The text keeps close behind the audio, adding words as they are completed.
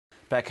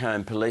Back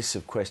home, police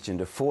have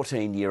questioned a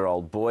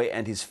 14-year-old boy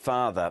and his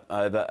father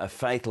over a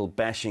fatal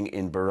bashing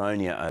in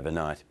Boronia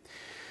overnight.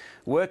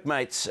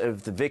 Workmates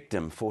of the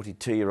victim,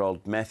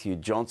 42-year-old Matthew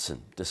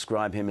Johnson,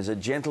 describe him as a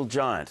gentle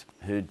giant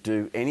who'd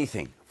do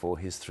anything for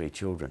his 3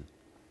 children.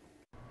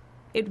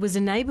 It was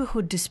a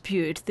neighbourhood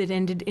dispute that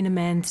ended in a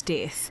man's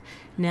death.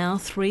 Now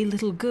 3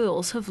 little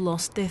girls have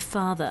lost their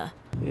father.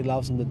 He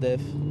loves them to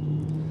death.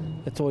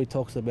 That's all he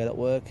talks about at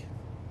work.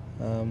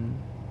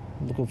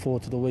 Looking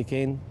forward to the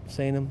weekend,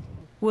 seeing him.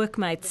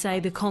 Workmates say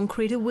the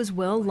concreter was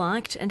well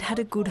liked and had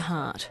a good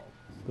heart.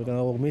 We're going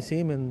to all miss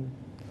him, and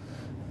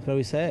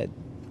very sad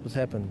what's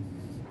happened.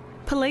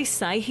 Police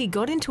say he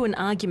got into an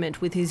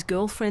argument with his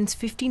girlfriend's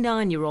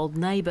 59-year-old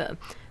neighbour.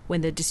 When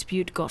the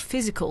dispute got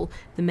physical,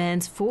 the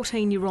man's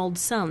 14-year-old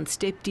son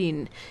stepped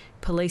in.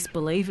 Police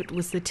believe it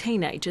was the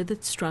teenager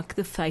that struck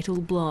the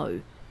fatal blow.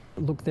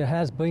 Look, there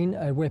has been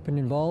a weapon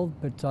involved,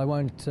 but I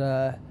won't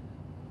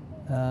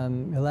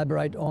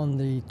elaborate on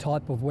the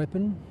type of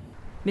weapon.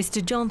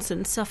 Mr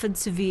Johnson suffered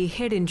severe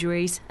head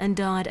injuries and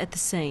died at the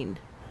scene.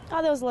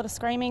 Oh, there was a lot of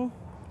screaming,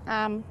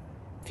 a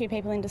few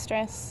people in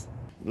distress.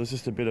 There was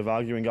just a bit of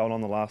arguing going on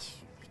the last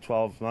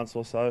 12 months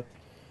or so,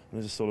 and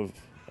it just sort of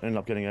ended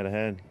up getting out of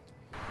hand.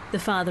 The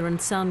father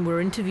and son were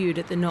interviewed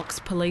at the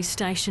Knox police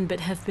station but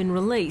have been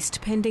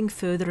released pending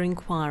further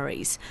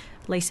inquiries.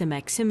 Lisa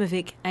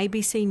Maximovic,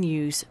 ABC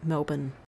News, Melbourne.